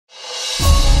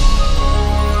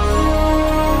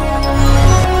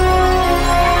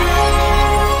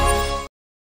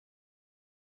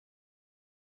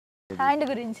Hand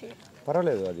గురించి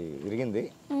పర్వాలేదు, అది ఇరిగింది,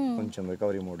 కొంచెం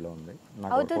రికవరీ మోడ్ లో ఉంది.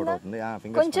 నాకు వర్కౌట్ అవుతుంది.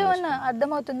 కొంచెం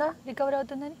అర్థం అవుతుందా రికవర్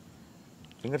అవుతుందని?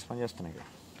 ఫింగర్స్ పని చేస్తున్నాయి.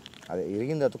 అదే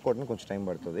ఇరిగింది, అతుక్కోవడానికి కొంచెం టైం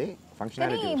పడుతుంది.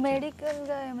 ఫంక్షనాలిటీ మెడికల్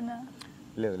గా ఏమన్నా?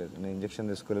 లేదు లేదు, నేను ఇంజెక్షన్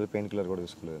తీసుకోలేదు, పెయిన్ కిల్లర్ కూడా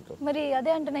తీసుకోలేదు. మరి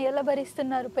అదే అంటున్నా, ఎలా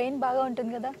భరిస్తున్నారు? పెయిన్ బాగా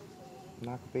ఉంటుంది కదా.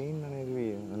 నాకు పెయిన్ అనేది,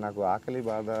 నాకు ఆకలి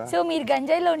బాధ. సో మీరు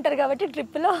గంజాయిలో ఉంటారు కాబట్టి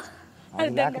ట్రిప్ లో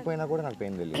లేకపోయినా కూడా నాకు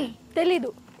పెయిన్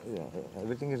తెలీదు.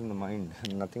 Everything is in the mind,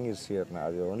 nothing is here.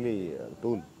 అది ఓన్లీ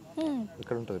టూల్.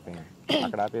 ఇక్కడ ఉంటుంది పెయిన్,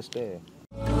 అక్కడ ఆపేస్తే.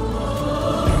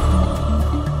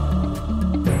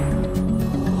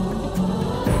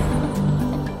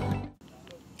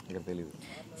 తెలీదు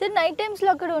సార్. నైట్ టైమ్స్ లో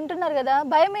అక్కడ ఉంటున్నారు కదా,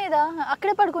 భయం మీద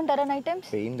అక్కడే పడుకుంటారా నైట్ టైమ్స్?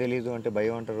 పెయిన్ తెలీదు అంటే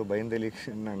భయం అంటారు, భయం తెలియదు.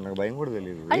 నాకు భయం కూడా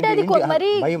తెలియదు.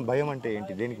 భయం భయం అంటే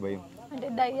ఏంటి? దేనికి భయం? అంటే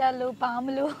దయ్యాలు,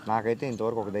 పాములు. నాకైతే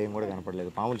ఇంతవరకు ఒక దయ్యం కూడా కనపడలేదు.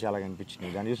 పాములు చాలా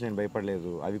కనిపించినాయి, దాన్ని చూసి నేను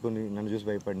భయపడలేదు. అవి కొన్ని నన్ను చూసి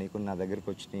భయపడినాయి, కొన్ని నా దగ్గరకు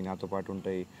వచ్చినాయి, నాతో పాటు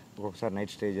ఉంటాయి, ఒక్కొక్కసారి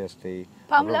నైట్ స్టే చేస్తాయి.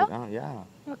 యా,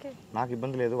 నాకు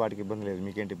ఇబ్బంది లేదు, వాటికి ఇబ్బంది లేదు.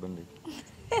 మీకేంటి ఇబ్బంది?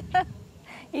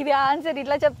 ఇది ఆన్సర్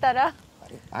ఇట్లా చెప్తారా?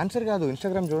 ఆన్సర్ కాదు,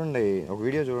 ఇన్స్టాగ్రామ్ చూడండి, ఒక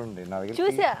వీడియో చూడండి. నా దగ్గర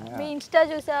చూసా, మీ ఇన్స్టా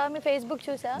చూసా, మీ ఫేస్బుక్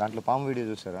చూసా. దాంట్లో పాము వీడియో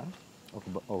చూసారా?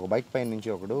 ఒక బైక్ పైన నుంచి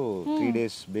ఒకడు 3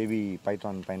 days బేబీ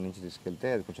పైథాన్ పైన నుంచి తీసుకెళ్తే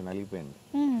అది కొంచెం నలిగిపోయింది.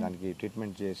 దానికి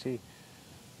ట్రీట్మెంట్ చేసి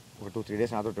ఒక 2-3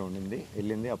 days నాతో ఉండింది,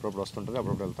 వెళ్ళింది. అప్పుడప్పుడు వస్తుంటుంది,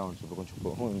 అప్పుడప్పుడు వెళ్తా ఉంటుంది. కొంచెం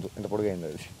ఇంత పొడుగైంది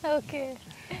అది. ఓకే.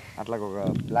 అట్లా ఒక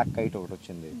బ్లాక్ కైట్ ఒకటి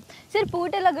వచ్చింది. సార్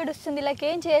పూట ఎలా గడుస్తుంది? లైక్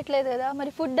ఏం చేయట్లేదు కదా,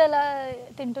 మరి ఫుడ్ ఎలా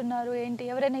తింటున్నారు ఏంటి?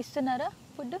 ఎవరైనా ఇస్తున్నారా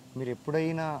ఫుడ్? మీరు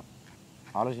ఎప్పుడైనా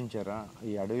ఆలోచించారా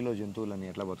ఈ అడవిలో జంతువులని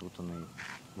ఎట్లా బతుకుతున్నాయి,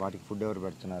 వాటికి ఫుడ్ ఎవరు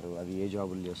పెడుతున్నారు, అవి ఏ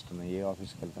జాబులు చేస్తున్నాయి, ఏ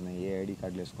ఆఫీస్కి వెళ్తున్నాయి, ఏ ఐడి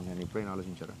కార్డులు వేసుకున్నాయి, ఎప్పుడైనా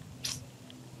ఆలోచించారా?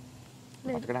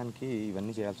 బతకడానికి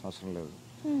ఇవన్నీ చేయాల్సిన అవసరం లేదు.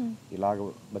 ఇలాగ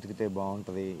బతికితే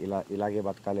బాగుంటుంది, ఇలాగే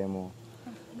బతకాలేమో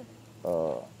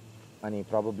అని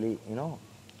ప్రాబబ్లీ యూనో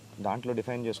దాంట్లో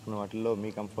డిఫైన్ చేసుకున్న వాటిల్లో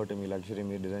మీ కంఫర్ట్, మీ లగ్జరీ,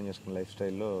 మీరు డిజైన్ చేసుకున్న లైఫ్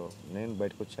స్టైల్లో నేను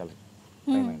బయటకు వచ్చేయాలి.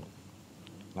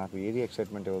 నాకు ఏది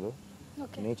ఎక్సైట్మెంట్ ఇవ్వదు.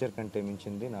 నేచర్ కంటే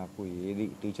మించింది నాకు ఏది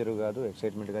టీచర్ కాదు,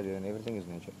 ఎక్సైట్మెంట్ కాదు. Everything is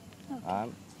nature.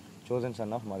 I'm chosen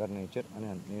son of mother nature అని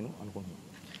నేను అనుకుంటున్నాను.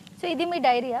 సో ఇది మీ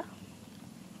డైరీయా?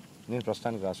 నేను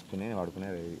ప్రస్తుతానికి రాసుకునే వాడుకునే,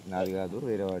 నాది కాదు,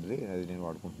 వేరే వాడిది, అది నేను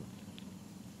వాడుకుంటున్నాను.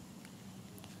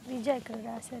 విజయ్ ఇక్కడ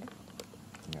రాశారు.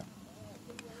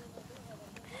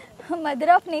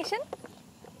 Mother of nation,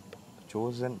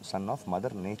 chosen son of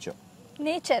mother nature.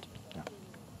 Nature.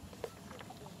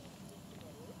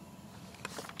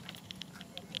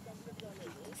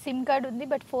 SIM card ఉంది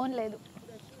బట్ ఫోన్ లేదు.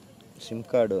 సిమ్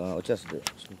కార్డ్ వచ్చేస్తుంది.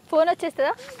 ఫోన్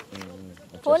వచ్చేస్తుందా?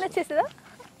 ఫోన్ వచ్చేస్తుందా?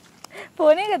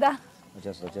 ఫోనే కదా.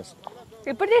 వచ్చేస్తుంది.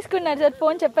 ఎప్పుడు తీసుకున్నారు సార్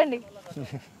ఫోన్ చెప్పండి?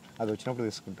 అది వచ్చినప్పుడు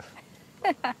తీసుకుంటా.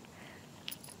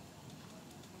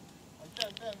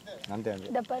 అంతే అంతే.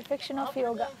 The perfection of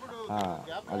yoga.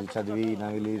 అది చదివి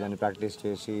నవిలి దాన్ని ప్రాక్టీస్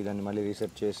చేసి దాన్ని మళ్ళీ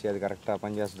రీసెర్చ్ చేసి అది కరెక్టా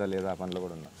పని చేస్తుందా లేదా ఆ పనిలో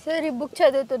కూడా ఉన్నా. సార్ ఈ బుక్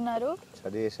చదువుతున్నారు?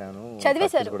 చదివేశాను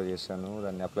కూడా చేశాను,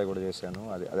 దాన్ని అప్లై కూడా చేశాను.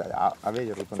 అది అవే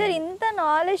జరుగుతుంది. సార్ ఇంత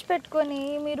నాలెడ్జ్ పెట్టుకొని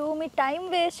మీరు మీ టైం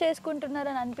వేస్ట్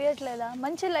చేసుకుంటున్నారని అనిపించట్లేదా?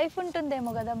 మంచి లైఫ్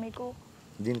ఉంటుందేమో కదా మీకు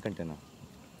దీనికంటేనా?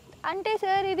 అంటే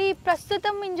సార్ ఇది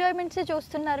ప్రస్తుతం ఎంజాయ్మెంట్సే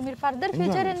చూస్తున్నారు, మీరు ఫర్దర్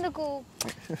ఫ్యూచర్ ఎందుకు?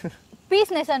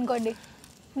 పీస్నెస్ అనుకోండి,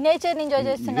 నేచర్ ఎంజాయ్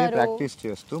చేస్తున్నారు, ప్రాక్టీస్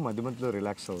చేస్తూ మధ్య మధ్యలో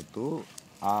రిలాక్స్ అవుతూ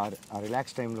ఆ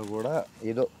రిలాక్స్ టైంలో కూడా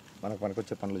ఏదో మనకు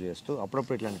పనికొచ్చే పనులు చేస్తూ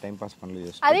అప్పుడప్పుడు ఇట్లాంటి టైం పాస్ పనులు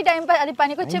చేస్తూ అది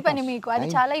పనికొచ్చే పని మీకు, అది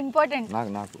చాలా ఇంపార్టెంట్.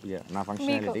 నాకు నా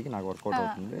ఫంక్షనాలిటీకి నాకు వర్కౌట్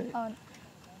అవుతుంది.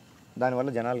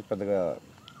 దానివల్ల జనాలకు పెద్దగా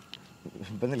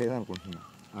ఇబ్బంది లేదనుకుంటున్నాను.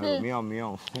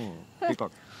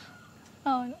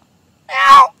 అవును,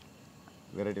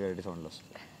 వెరైటీ సౌండ్లు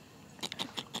వస్తాయి.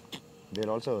 They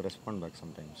also respond back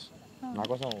some times. నా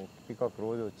కోసం పీకాక్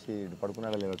రోజు వచ్చి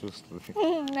పడుకున్నాడా లేదా చూస్తుంది.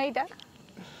 నైటా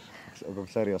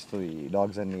ఒక్కొక్కసారి వస్తుంది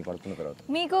డాగ్స్ అన్ని పడుకున్న తర్వాత.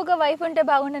 మీకు ఒక వైఫ్ ఉంటే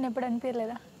బాగుండని ఎప్పుడు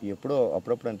అనిపించలేదా? ఎప్పుడో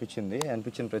అప్పుడప్పుడు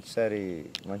అనిపించిన ప్రతిసారి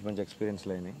మంచి మంచి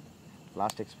ఎక్స్పీరియన్స్లు అయినాయి.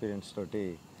 లాస్ట్ ఎక్స్పీరియన్స్ తోటి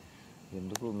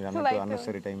ఎందుకు మీరు అన్నట్టు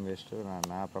అన్నెసరీ టైం వేస్ట్,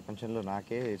 నా ప్రపంచంలో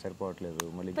నాకే సరిపోవట్లేదు.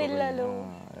 మళ్ళీ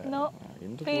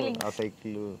ఎందుకు ఆ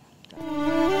సైకిల్.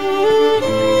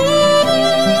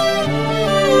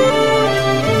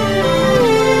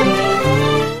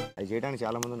 అది చేయడానికి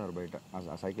చాలా మంది ఉన్నారు బయట,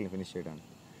 ఆ సైకిల్ని ఫినిష్ చేయడానికి.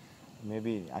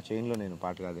 మేబీ ఆ చైన్లో నేను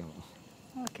పార్ట్ కాదేమో.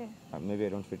 Maybe I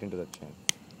don't fit into that chain.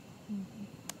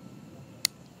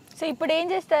 So ఇప్పుడు ఏం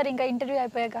చేస్తారు? ఇంకా ఇంటర్వ్యూ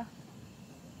అయిపోయాక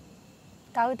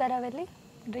తాగుతారా వెళ్ళి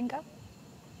డ్రింకా?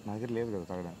 నా దగ్గర లేదు కదా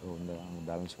తాగడానికి. ఉందా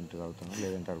బ్యాలెన్స్ ఉంటే తాగుతాను,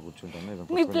 లేదంటే అక్కడ కూర్చుంటాను.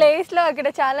 మీ ప్లేస్లో అక్కడ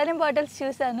చాలానే బాటిల్స్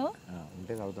చూసాను.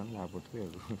 ఉంటే తాగుతాను, లేకపోతే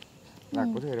లేదు.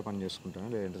 లేకపోతే వేరే పని చేసుకుంటాను,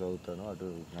 లేదంటే చదువుతాను, అటు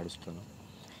నడుస్తాను.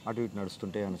 అటు ఇటు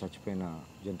నడుస్తుంటే ఏమైనా చచ్చిపోయిన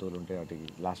జంతువులు ఉంటే వాటికి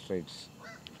last rides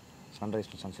sun rise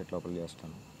to sunset లోపల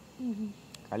చేస్తాను.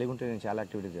 ఖాళీగా ఉంటే నేను చాలా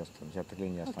యాక్టివిటీస్ చేస్తాను. చెత్త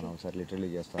క్లీన్ చేస్తాను, ఒకసారి లిటరలీ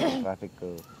చేస్తాను, ట్రాఫిక్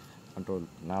కంట్రోల్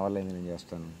నా వల్ల నేను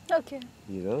చేస్తాను,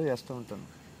 ఏదో చేస్తూ ఉంటాను.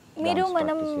 మీరు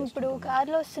మనం ఇప్పుడు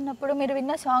కార్లో వస్తున్నప్పుడు మీరు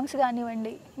విన్న సాంగ్స్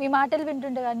కానివ్వండి, మీ మాటలు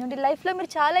వింటుంటే కానివ్వండి, లైఫ్లో మీరు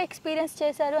చాలా ఎక్స్పీరియన్స్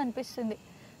చేశారు అనిపిస్తుంది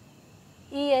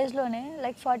ఈ ఏజ్లోనే.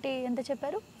 లైక్ 40 ఎంత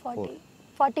చెప్పారు?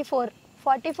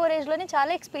 44 ఏజ్లోనే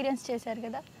చాలా ఎక్స్పీరియన్స్ చేశారు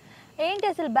కదా. ఏంటి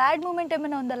అసలు బ్యాడ్ మూమెంట్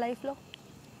ఏమైనా ఉందా లైఫ్లో?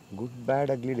 గుడ్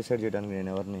బ్యాడ్ అగ్లీ డిసైడ్ చేయడానికి నేను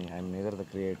ఎవరిని, I'm neither the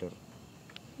creator.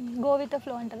 Go with the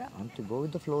flow అంటారా? అంతే, గో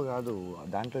విత్ ద ఫ్లో కాదు.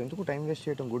 దాంట్లో ఎందుకు టైం వేస్ట్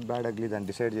చేయడం? గుడ్ బ్యాడ్ అగ్లీ దాన్ని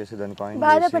డిసైడ్ చేసి దాన్ని కాయిన్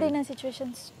బాధపడిన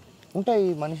సిచ్యువేషన్స్ ఉంటాయి.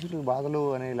 మనుషులు బాధలు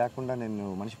అనేవి లేకుండా, నేను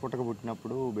మనిషి పుట్టక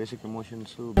పుట్టినప్పుడు బేసిక్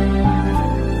ఎమోషన్స్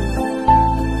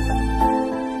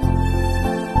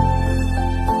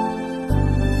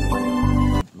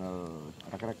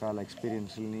రకరకాల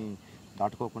ఎక్స్పీరియన్స్ని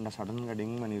దాటుకోకుండా సడన్గా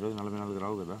డింగ్ అని ఈరోజు 44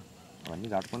 రావు కదా, అవన్నీ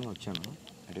దాటుకొని వచ్చాను.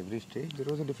 అట్ ఎవ్రీ స్టేజ్ ది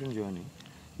రోజు డిఫరెంట్ జర్నీ.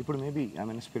 ఇప్పుడు maybe I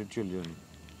mean spiritual journey,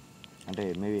 అంటే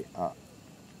మేబీ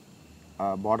ఆ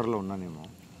బార్డర్లో ఉన్నానేమో.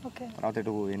 తర్వాత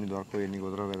ఇటు ఎన్ని దొరకవు ఎన్ని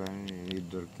కుదరవు కదా అని ఇది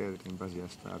దొరికితే అది టైం పాస్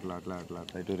చేస్తా, అట్లా అట్లా అట్లా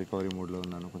అట్లా ఇటు రికవరీ మోడ్లో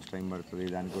ఉన్నాను. కొంచెం టైం పడుతుంది,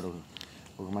 దానికి కూడా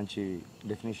ఒక మంచి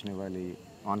డెఫినేషన్ ఇవ్వాలి.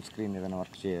 ఆన్ స్క్రీన్ ఏదైనా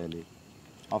వర్క్ చేయాలి,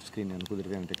 ఆఫ్ స్క్రీన్ ఏమైనా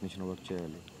కుదిరితే ఏమైనా టెక్నీషియన్ వర్క్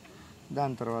చేయాలి.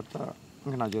 దాని తర్వాత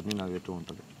ఇంకా నా జర్నీ నాది ఎటు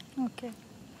ఉంటుంది. ఓకే,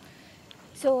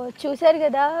 సో చూసారు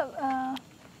కదా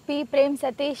పి ప్రేమ్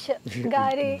సతీష్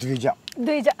గారి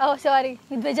ద్విజ సారీ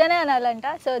ద్విజనే అనాలంట.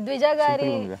 సో ద్విజ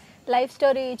గారి లైఫ్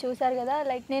స్టోరీ చూసారు కదా.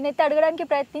 లైక్ నేనైతే అడగడానికి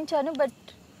ప్రయత్నించాను, బట్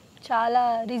చాలా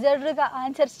రిజర్వ్డ్గా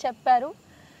ఆన్సర్స్ చెప్పారు.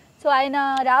 సో ఆయన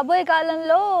రాబోయే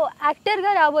కాలంలో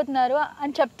యాక్టర్గా రాబోతున్నారు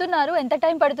అని చెప్తున్నారు. ఎంత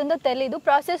టైం పడుతుందో తెలీదు,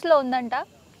 ప్రాసెస్లో ఉందంట.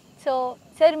 సో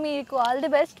సార్ మీకు all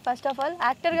the best. First of all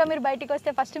యాక్టర్గా మీరు బయటికి వస్తే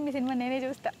ఫస్ట్ మీ సినిమా నేనే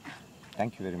చూస్తా.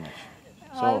 Thank you very much.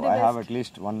 So I have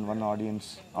at least one audience.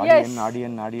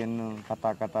 ఆడియన్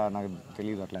కథ నాకు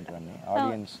తెలియదు అట్లాంటివన్నీ.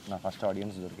 ఆడియన్స్, నా ఫస్ట్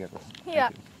ఆడియన్స్ దొరికారు.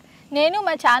 నేను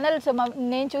మా ఛానల్, సో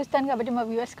నేను చూస్తాను కాబట్టి మా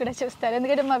వ్యూవర్స్ కూడా చూస్తారు,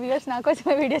 ఎందుకంటే మా వ్యూవర్స్ నా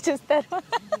కోసమే వీడియో చూస్తారు.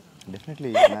 డెఫినెట్లీ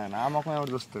నా ముఖం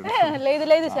ఎవరు చూస్తాడు?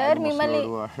 లేదు సార్, మిమ్మల్ని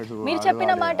మీరు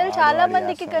చెప్పిన మాటలు చాలా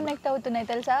మందికి కనెక్ట్ అవుతున్నాయి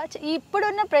తెలుసా.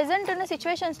 ఇప్పుడున్న ప్రెసెంట్ ఉన్న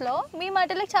సిచ్యువేషన్స్లో మీ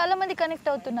మాటలకు చాలా మంది కనెక్ట్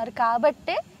అవుతున్నారు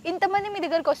కాబట్టే ఇంతమంది మీ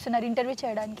దగ్గరకు వస్తున్నారు ఇంటర్వ్యూ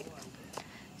చేయడానికి.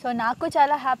 సో నాకు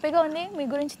చాలా హ్యాపీగా ఉంది మీ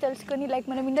గురించి తెలుసుకుని. లైక్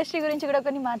మనం ఇండస్ట్రీ గురించి కూడా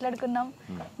కొన్ని మాట్లాడుకున్నాం.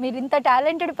 మీరు ఇంత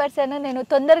టాలెంటెడ్ పర్సన్. నేను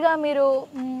తొందరగా మీరు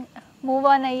మూవ్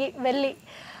ఆన్ అయ్యి వెళ్ళి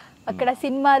అక్కడ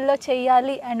సినిమాల్లో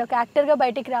చేయాలి అండ్ ఒక యాక్టర్గా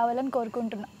బయటికి రావాలని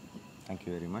కోరుకుంటున్నా. Thank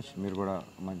you very much. మీరు కూడా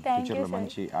ఫ్యూచర్లో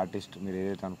మంచి ఆర్టిస్ట్, మీరు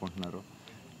ఏదైతే అనుకుంటున్నారో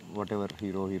what ever,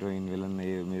 hero heroine villain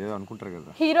మీరు ఏదో అనుకుంటారు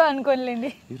కదా. హీరో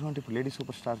అనుకోలేండి, హీరో అంటే ఇప్పుడు లేడీ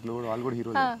సూపర్ స్టార్స్లో కూడా వాళ్ళు కూడా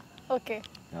హీరో. Okay,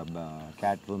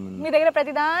 cat women. మీ దగ్గర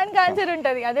ప్రతిదానికి ఆన్సర్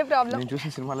ఉంటుంది, అదే ప్రాబ్లం. నేను చూసిన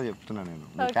సినిమాలో చెప్తున్నా, నేను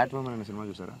క్యాట్ ఉమెన్ అనే సినిమా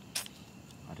చూసారా?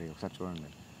 అరే ఒకసారి చూడండి,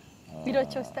 ఈరోజు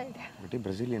చూస్తా. ఒకటి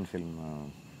బ్రెజిలియన్ ఫిల్మ్,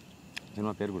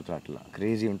 సినిమా పేరు గుర్తు అట్లా,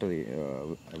 క్రేజీ ఉంటుంది,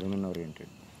 women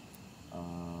oriented.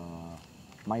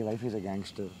 My wife is a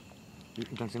gangster.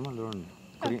 ఇట్లాంటి సినిమాలు చూడండి.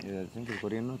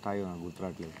 కొరియన్ తాయో గుర్తు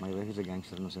రావట్లేదు. My wife is a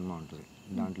gangster అన్న సినిమా ఉంటుంది.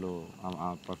 దాంట్లో ఆ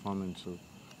పర్ఫార్మెన్స్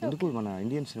ఎందుకు మన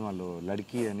ఇండియన్ సినిమాలో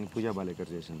లడ్కీ అని పూజా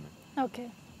బాలేకర్ చేసింది.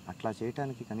 అట్లా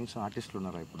చేయడానికి కనీసం ఆర్టిస్టులు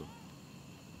ఉన్నారా ఇప్పుడు?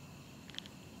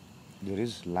 There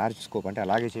is large scope. అంటే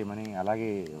అలాగే చేయమని, అలాగే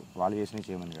వాళ్ళు చేసినవి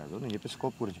చేయమని కాదు, నేను చెప్పే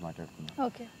స్కోప్ గురించి మాట్లాడుతున్నాను.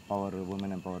 Power,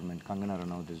 women empowerment. Kangana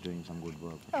Ranaut is doing some good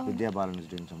work, విద్యా balun is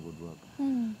doing some good work,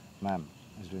 ma'am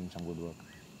is doing some good work.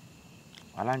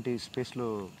 అలాంటి స్పేస్లో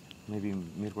మేబీ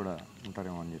మీరు కూడా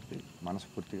ఉంటారేమో అని చెప్పి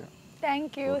మనస్ఫూర్తిగా.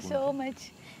 Thank you so much.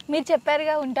 మీరు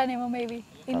చెప్పారుగా ఉంటానేమో మేబీ.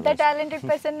 ఇంత టాలెంటెడ్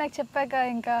పర్సన్ నాకు చెప్పాక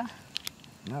ఇంకా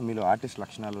మీలో ఆర్టిస్ట్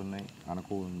లక్షణాలు ఉన్నాయి,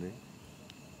 అనుకో ఉంది,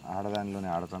 ఆడదానిలోనే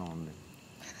ఆడతనం ఉంది.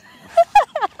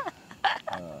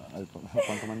 అది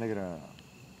కొంతమంది దగ్గర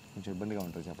కొంచెం ఇబ్బందిగా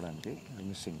ఉంటుంది చెప్పడానికి.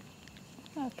 Missing.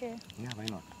 Okay, yeah, why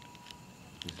not?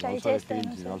 Try చేస్తాను.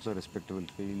 This is also a respectable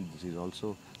field. This is also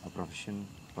a profession.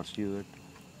 Pursue it.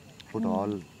 Put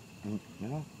all,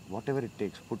 whatever it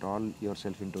takes. Put all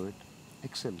yourself into it.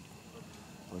 Excel.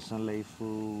 Personal life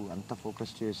అంతా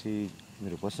focus చేసి,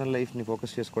 మీరు personal లైఫ్ని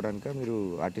focus చేసుకోవడానిక మీరు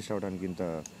artist అవ్వడానికి ఇంత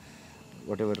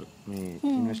what ever me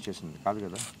invest చేసింది కాదు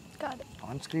కదా.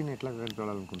 ఆన్ స్క్రీన్ ఎట్లా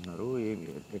కనిపించాలనుకుంటున్నారు,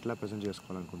 ఎట్లా ప్రజెంట్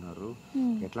చేసుకోవాలనుకుంటున్నారు,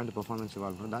 ఎట్లాంటి పర్ఫార్మెన్స్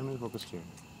ఇవ్వాలనుకుంటున్నారు, దాని మీద ఫోకస్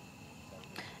చేయండి.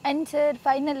 అండ్ సార్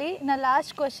ఫైనలీ నా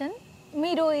లాస్ట్ క్వశ్చన్,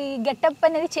 మీరు ఈ గెటప్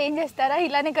అనేది చేంజ్ చేస్తారా,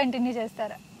 ఇలానే కంటిన్యూ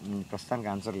చేస్తారా? ప్రస్తుతానికి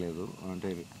ఆన్సర్ లేదు. అంటే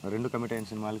 2 కమిట్ అయిన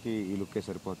సినిమాలకి ఈ లుక్కే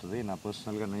సరిపోతుంది. నా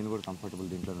పర్సనల్గా నేను కూడా కంఫర్టబుల్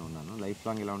దీంట్లోనే ఉన్నాను. లైఫ్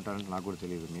లాంగ్ ఇలా ఉంటారంటే నాకు కూడా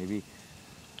తెలియదు. మేబీ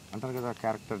అంటారు కదా,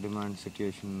 క్యారెక్టర్ డిమాండ్,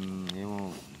 సిచ్యుయేషన్, ఏమో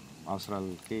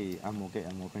అవసరాలకి ఐఎమ్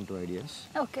ఓపెన్ టు ఐడియాస్.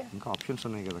 ఇంకా ఆప్షన్స్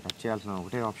ఉన్నాయి కదా, కట్ చేయాల్సిన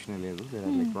ఒకటే ఆప్షనే లేదు.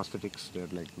 Like prosthetics,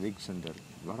 like wigs and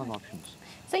lot of options.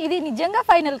 So ఇది నిజంగా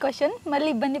ఫైనల్ క్వశ్చన్,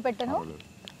 మళ్ళీ ఇబ్బంది పెట్టను.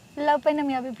 లవ్ పైన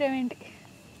మీ అభిప్రాయం ఏంటి?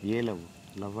 ఏ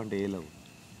లవ్ అంటే ఏ love?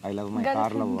 I love my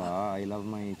car లవ్వా, ఐ లవ్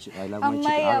మై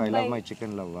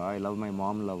చికెన్ లవ్వా, ఐ లవ్ మై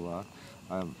మామ్ లవ్వా,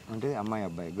 అంటే అమ్మాయి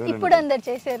అబ్బాయి గర్ల్ ఇప్పుడు అందరు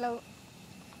చేసే లవ్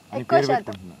ఎక్కువ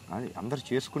శాతం అది అందరు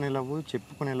చేసుకునే లవ్,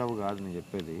 చెప్పుకునే లవ్ కాదు నేను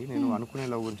చెప్పేది. నేను అనుకునే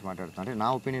లవ్ గురించి మాట్లాడుతాను, అంటే నా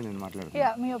ఒపీనియన్ నేను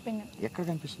మాట్లాడుతాను. మీ ఒపీనియన్. ఎక్కడ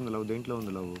కనిపిస్తుంది లవ్? దేంట్లో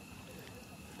ఉంది లవ్?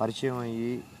 పరిచయం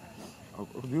అయ్యి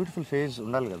ఒక బ్యూటిఫుల్ ఫేజ్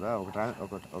ఉండాలి కదా,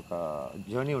 ఒక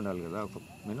జర్నీ ఉండాలి కదా, ఒక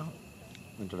యూనో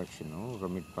ఇంట్రొడక్షన్, ఒక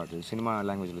మిడ్ పార్ట్. సినిమా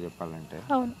లాంగ్వేజ్లో చెప్పాలంటే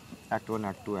యాక్ట్ 1,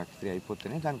 యాక్ట్ 2, యాక్ట్ 3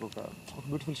 అయిపోతేనే దానికి ఒక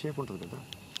బ్యూటిఫుల్ షేప్ ఉంటుంది కదా.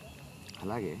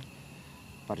 అలాగే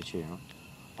పరిచయం,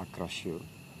 ఆ క్రష్,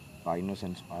 ఆ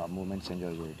ఇన్నోసెన్స్, ఆ మూమెంట్స్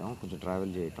ఎంజాయ్ చేయటం, కొంచెం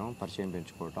ట్రావెల్ చేయటం, పరిచయం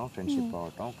పెంచుకోవటం, ఫ్రెండ్షిప్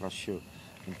అవ్వటం, క్రష్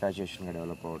ఇన్ఫాచ్యుయేషన్గా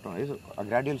డెవలప్ అవ్వటం, ఆ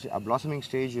గ్రాడ్యువల్ ఆ బ్లాసమింగ్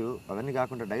స్టేజ్ అవన్నీ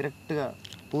కాకుండా డైరెక్ట్గా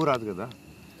పువ్వు రాదు కదా.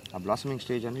 ఆ బ్లాసమింగ్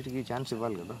స్టేజ్ అన్నిటికీ ఛాన్స్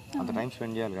ఇవ్వాలి కదా, అంత టైం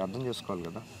స్పెండ్ చేయాలి కదా, అర్థం చేసుకోవాలి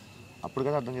కదా. అప్పుడు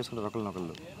కదా అర్థం చేసుకుంటారు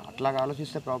ఒకరినొకళ్ళు. అట్లాగా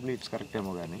ఆలోచిస్తే ప్రాబ్లీ ఇట్స్ కరెక్ట్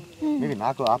ఏమో. కానీ మేబీ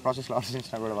నాకు ఆ ప్రాసెస్లో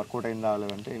ఆలోచించినా కూడా వర్కౌట్ అయిందా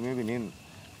లేదంటే మేబీ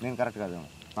నేను కరెక్ట్ కాదేమో,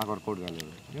 నాకు వర్కౌట్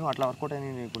కాలేదు. నేను అట్లా వర్కౌట్ అయినా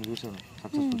నేను కొన్ని చూసాను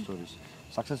సక్సెస్ఫుల్ స్టోరీస్,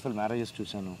 సక్సెస్ఫుల్ మ్యారేజెస్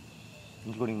చూసాను,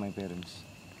 including my parents.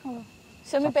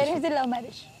 So me parents love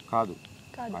marriage కాదు,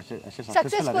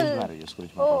 సక్సెస్ఫుల్ అరేంజ్ మ్యారేజెస్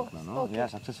గురించి మాట్లాడుతున్నాను.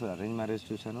 సక్సెస్ఫుల్ అరేంజ్ మ్యారేజ్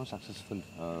చూసాను, సక్సెస్ఫుల్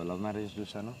లవ్ మ్యారేజెస్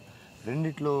చూసాను,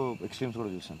 రెండిట్లో ఎక్స్ట్రీమ్స్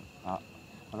కూడా చూసాను.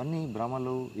 అవన్నీ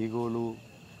భ్రమలు, ఈగోలు,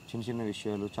 చిన్న చిన్న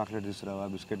విషయాలు, చాక్లెట్ తీసుకురావా,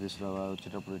 బిస్కెట్ తీసుకురావా,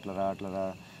 వచ్చేటప్పుడు ఇట్లా రా అట్లా రా,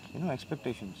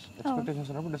 ఎక్స్పెక్టేషన్స్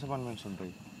ఉన్నప్పుడు డిసప్పాయింట్మెంట్స్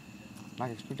ఉంటాయి.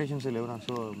 నాకు ఎక్స్పెక్టేషన్స్ లేవు, నాకు.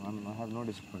 So I have no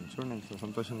disappoint. చూడండి నేను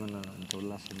సంతోషంగా ఉన్నాను, ఎంత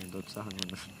ఉల్లాసంగా, ఎంత ఉత్సాహంగా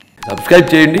ఉన్నాను. సబ్స్క్రైబ్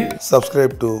చేయండి.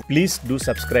 Please do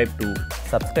subscribe to.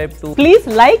 Please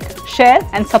like, share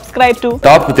and subscribe to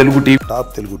top Telugu TV. Top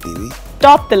Telugu TV.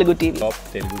 Top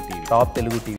Telugu TV.